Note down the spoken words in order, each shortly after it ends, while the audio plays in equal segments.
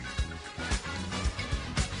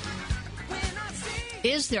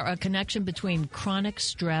Is there a connection between chronic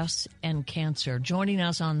stress and cancer? Joining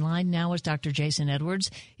us online now is Dr. Jason Edwards.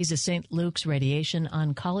 He's a St. Luke's radiation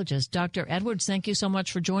oncologist. Dr. Edwards, thank you so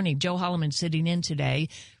much for joining. Joe Holloman sitting in today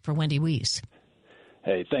for Wendy Weiss.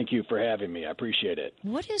 Hey, thank you for having me. I appreciate it.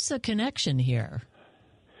 What is the connection here?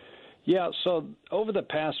 Yeah, so over the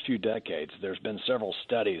past few decades, there's been several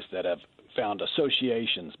studies that have found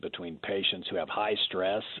associations between patients who have high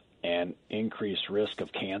stress and increased risk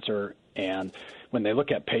of cancer. And when they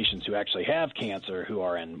look at patients who actually have cancer, who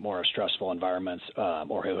are in more stressful environments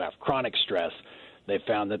or who have chronic stress, they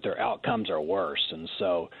found that their outcomes are worse. And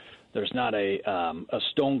so there's not a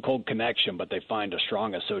stone-cold connection, but they find a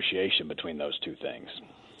strong association between those two things.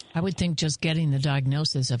 I would think just getting the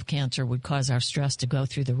diagnosis of cancer would cause our stress to go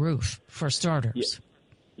through the roof, for starters.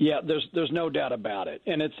 Yeah, there's no doubt about it,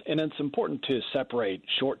 and it's important to separate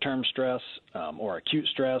short-term stress or acute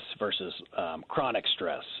stress versus chronic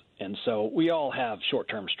stress. And so we all have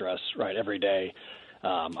short-term stress, right, every day.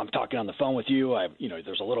 I'm talking on the phone with you.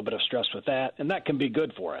 There's a little bit of stress with that, and that can be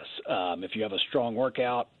good for us. If you have a strong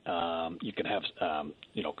workout, you can have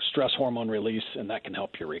stress hormone release, and that can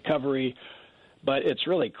help your recovery. But it's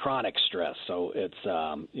really chronic stress, so it's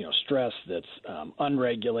stress that's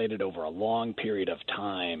unregulated over a long period of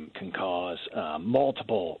time can cause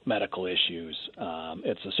multiple medical issues.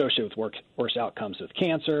 It's associated with worse outcomes with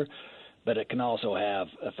cancer, but it can also have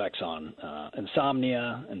effects on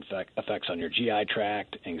insomnia, effects on your GI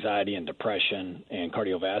tract, anxiety and depression, and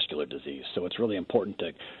cardiovascular disease. So it's really important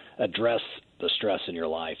to address the stress in your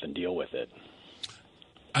life and deal with it.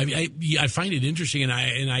 I find it interesting, and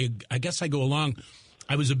I guess I go along.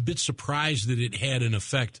 I was a bit surprised that it had an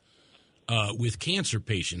effect with cancer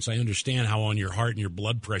patients. I understand how on your heart and your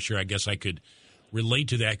blood pressure, I guess I could relate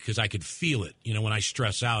to that because I could feel it. When I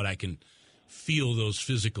stress out, I can feel those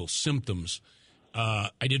physical symptoms. I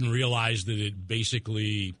didn't realize that it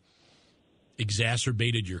basically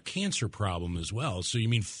exacerbated your cancer problem as well. So you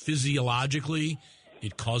mean physiologically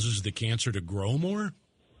it causes the cancer to grow more?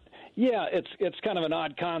 Yeah, it's kind of an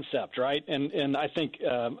odd concept, right? And I think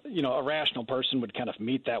a rational person would kind of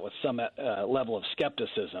meet that with some level of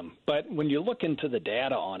skepticism. But when you look into the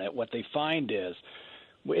data on it, what they find is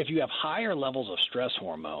if you have higher levels of stress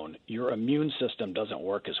hormone, your immune system doesn't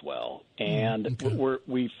work as well. And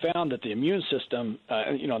we found that the immune system,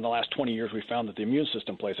 in the last 20 years, we found that the immune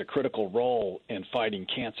system plays a critical role in fighting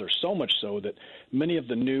cancer, so much so that many of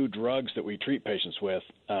the new drugs that we treat patients with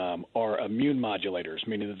are immune modulators,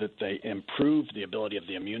 meaning that they improve the ability of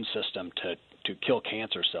the immune system to kill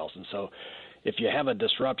cancer cells. And so if you have a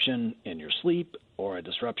disruption in your sleep or a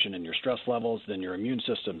disruption in your stress levels, then your immune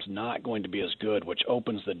system's not going to be as good, which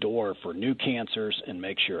opens the door for new cancers and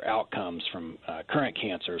makes your outcomes from current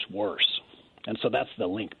cancers worse. And so that's the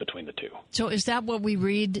link between the two. So is that what we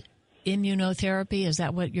read, immunotherapy? Is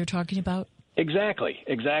that what you're talking about? Exactly.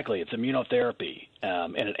 It's immunotherapy,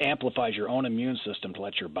 and it amplifies your own immune system to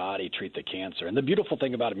let your body treat the cancer. And the beautiful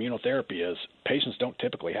thing about immunotherapy is patients don't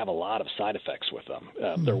typically have a lot of side effects with them.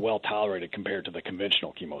 They're well tolerated compared to the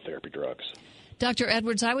conventional chemotherapy drugs. Dr.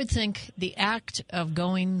 Edwards, I would think the act of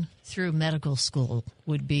going through medical school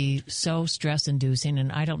would be so stress-inducing,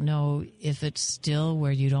 and I don't know if it's still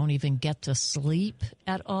where you don't even get to sleep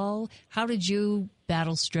at all. How did you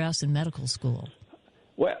battle stress in medical school?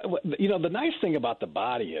 Well, the nice thing about the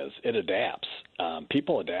body is it adapts.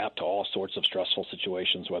 People adapt to all sorts of stressful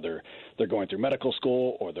situations, whether they're going through medical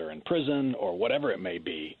school or they're in prison or whatever it may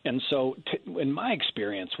be. And so in my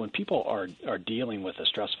experience, when people are dealing with a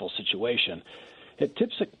stressful situation, it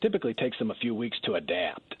typically takes them a few weeks to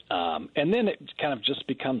adapt. And then it kind of just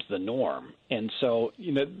becomes the norm. And so,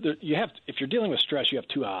 if you're dealing with stress, you have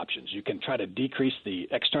two options. You can try to decrease the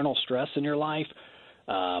external stress in your life,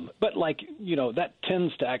 but that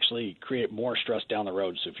tends to actually create more stress down the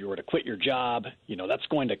road. So if you were to quit your job, that's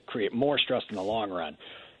going to create more stress in the long run.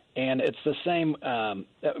 And it's the same,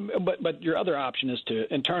 but your other option is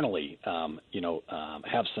to internally,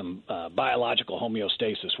 have some biological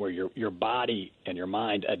homeostasis where your body and your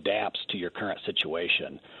mind adapts to your current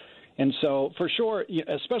situation. And so, for sure,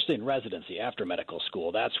 especially in residency after medical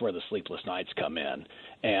school, that's where the sleepless nights come in,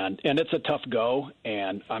 and it's a tough go.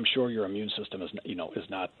 And I'm sure your immune system is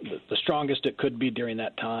not the strongest it could be during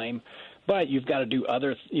that time, but you've got to do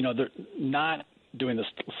other, not doing the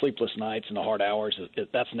sleepless nights and the hard hours.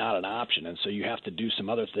 That's not an option, and so you have to do some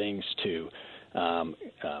other things to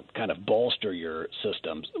kind of bolster your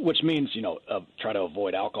systems, which means try to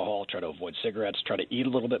avoid alcohol, try to avoid cigarettes, try to eat a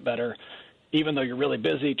little bit better. Even though you're really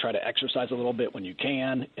busy, try to exercise a little bit when you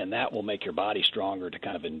can, and that will make your body stronger to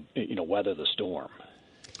kind of, weather the storm.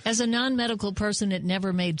 As a non-medical person, it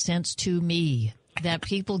never made sense to me that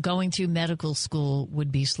people going through medical school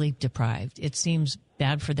would be sleep deprived. It seems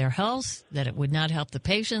bad for their health, that it would not help the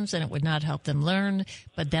patients, and it would not help them learn.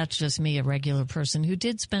 But that's just me, a regular person who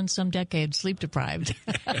did spend some decades sleep deprived.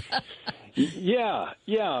 Yeah.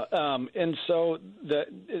 And so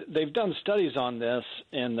they've done studies on this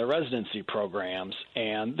in the residency programs,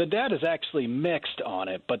 and the data is actually mixed on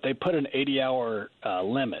it, but they put an 80-hour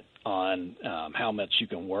limit on how much you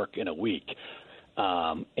can work in a week.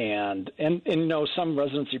 And some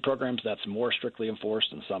residency programs that's more strictly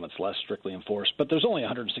enforced, and some it's less strictly enforced. But there's only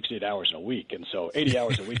 168 hours in a week, and so 80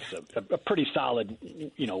 hours a week is a pretty solid,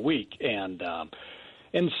 week.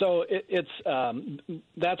 And so it's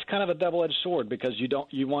that's kind of a double-edged sword, because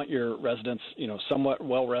you want your residents somewhat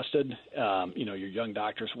well rested, your young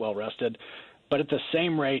doctors well rested. But at the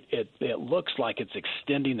same rate, it looks like it's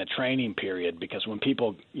extending the training period, because when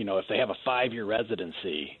people, if they have a 5-year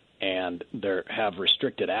residency and they have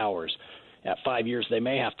restricted hours, at 5 years they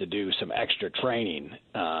may have to do some extra training,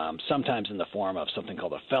 sometimes in the form of something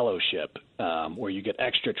called a fellowship, where you get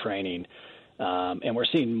extra training. And we're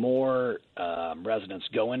seeing more residents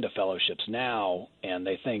go into fellowships now, and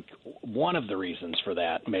they think one of the reasons for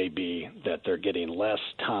that may be that they're getting less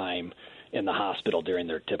time in the hospital during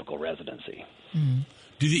their typical residency.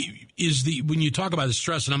 When you talk about the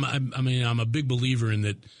stress, and I'm a big believer in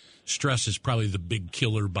that stress is probably the big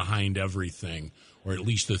killer behind everything, or at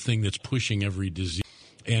least the thing that's pushing every disease,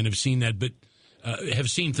 and have seen that, but have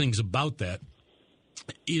seen things about that,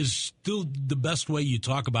 is still the best way you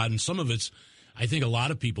talk about it. And some of it's, I think a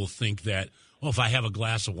lot of people think that, if I have a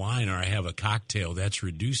glass of wine or I have a cocktail, that's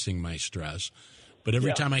reducing my stress. But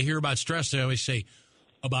every time I hear about stress, they always say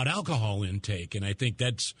about alcohol intake. And I think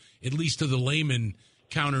that's, at least to the layman,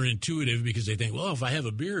 counterintuitive, because they think, if I have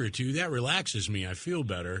a beer or two, that relaxes me. I feel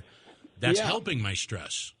better. That's helping my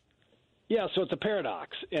stress. Yeah, so it's a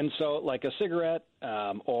paradox. And so like a cigarette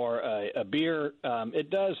or a beer,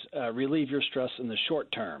 it does relieve your stress in the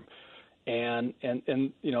short term. And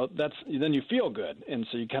that's, then you feel good. And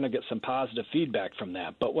so you kind of get some positive feedback from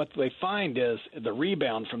that. But what they find is the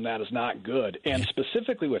rebound from that is not good. And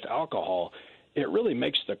specifically with alcohol, it really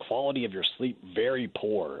makes the quality of your sleep very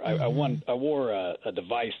poor. Mm-hmm. I wore a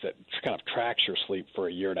device that kind of tracks your sleep for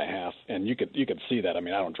a year and a half, and you could see that. I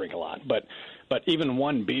mean, I don't drink a lot, but even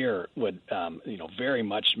one beer would very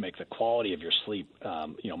much make the quality of your sleep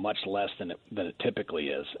much less than it typically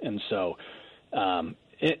is. And so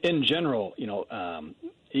in general,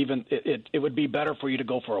 even it would be better for you to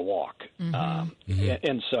go for a walk.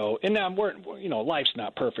 And so, and now life's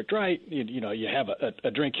not perfect, right? You have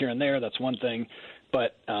a drink here and there. That's one thing,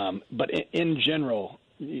 but in general,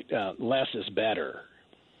 less is better.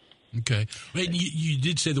 Okay. You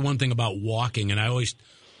did say the one thing about walking, and I always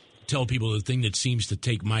tell people the thing that seems to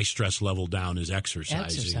take my stress level down is exercising.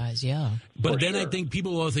 Exercise, yeah. But then I think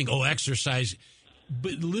people will think, exercise.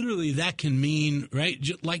 But literally that can mean, right,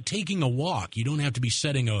 like taking a walk. You don't have to be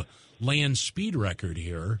setting a land speed record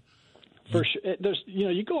here. For sure.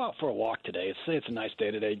 You go out for a walk today. Say it's a nice day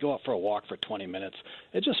today. You go out for a walk for 20 minutes.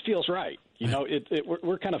 It just feels right.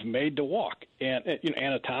 We're kind of made to walk, and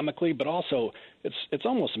anatomically, but also it's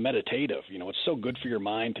almost meditative. It's so good for your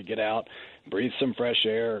mind to get out, breathe some fresh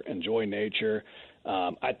air, enjoy nature.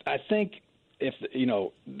 I think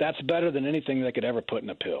that's better than anything they could ever put in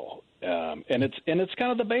a pill. And it's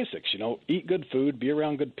kind of the basics, eat good food, be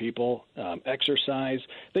around good people, exercise.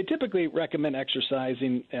 They typically recommend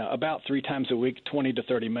exercising about 3 times a week, 20 to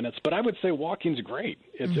 30 minutes. But I would say walking's great.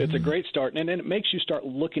 It's a great start, and it makes you start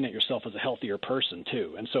looking at yourself as a healthier person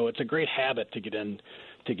too. And so it's a great habit to get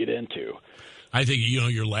into. I think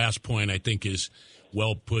your last point I think is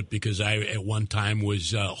well put, because I at one time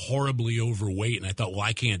was horribly overweight, and I thought,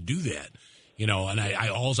 I can't do that. And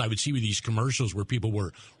I would see with these commercials where people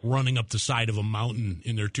were running up the side of a mountain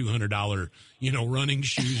in their $200, running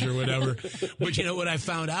shoes or whatever. But what I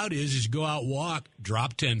found out is go out, walk,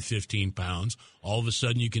 drop 10, 15 pounds. All of a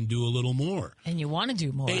sudden you can do a little more. And you want to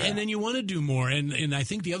do more. And then you want to do more. And I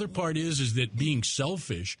think the other part is that being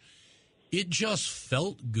selfish, it just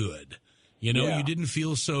felt good. You didn't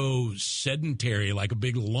feel so sedentary, like a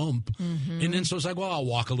big lump. Mm-hmm. And then so it's like, I'll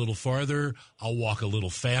walk a little farther. I'll walk a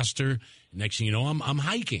little faster. Next thing you know, I'm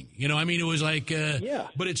hiking. It was like,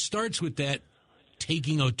 but it starts with that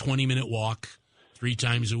taking a 20-minute walk 3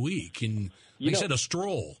 times a week. And like I said, a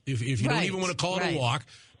stroll. If you don't even want to call it a walk,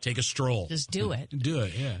 take a stroll. Just do it. Do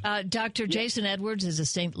it, yeah. Dr. Jason Edwards is a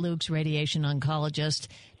St. Luke's radiation oncologist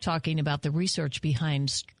talking about the research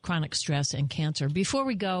behind chronic stress and cancer. Before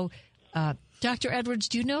we go, Dr. Edwards,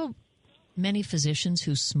 do you know many physicians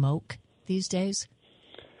who smoke these days?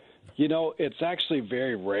 It's actually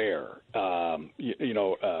very rare.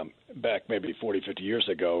 Back maybe 40, 50 years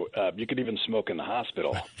ago, you could even smoke in the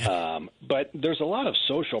hospital. But there's a lot of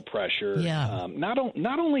social pressure, not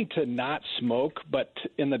only to not smoke, but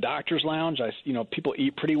in the doctor's lounge. People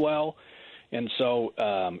eat pretty well. And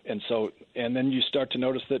then you start to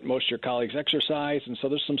notice that most of your colleagues exercise, and so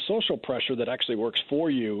there's some social pressure that actually works for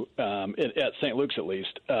you at St. Luke's, at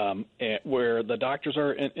least, where the doctors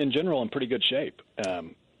are in general in pretty good shape.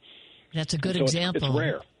 That's a good example. It's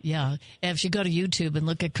rare. Yeah. And if you go to YouTube and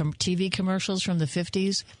look at TV commercials from the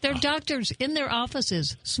 50s, they're doctors in their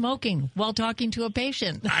offices smoking while talking to a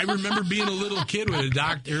patient. I remember being a little kid with a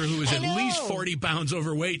doctor who was at least 40 pounds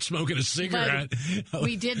overweight smoking a cigarette. But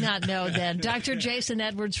we did not know then. Dr. Jason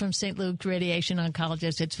Edwards from St. Luke Radiation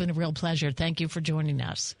Oncologist, it's been a real pleasure. Thank you for joining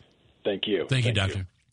us. Thank you. Thank you, Doctor.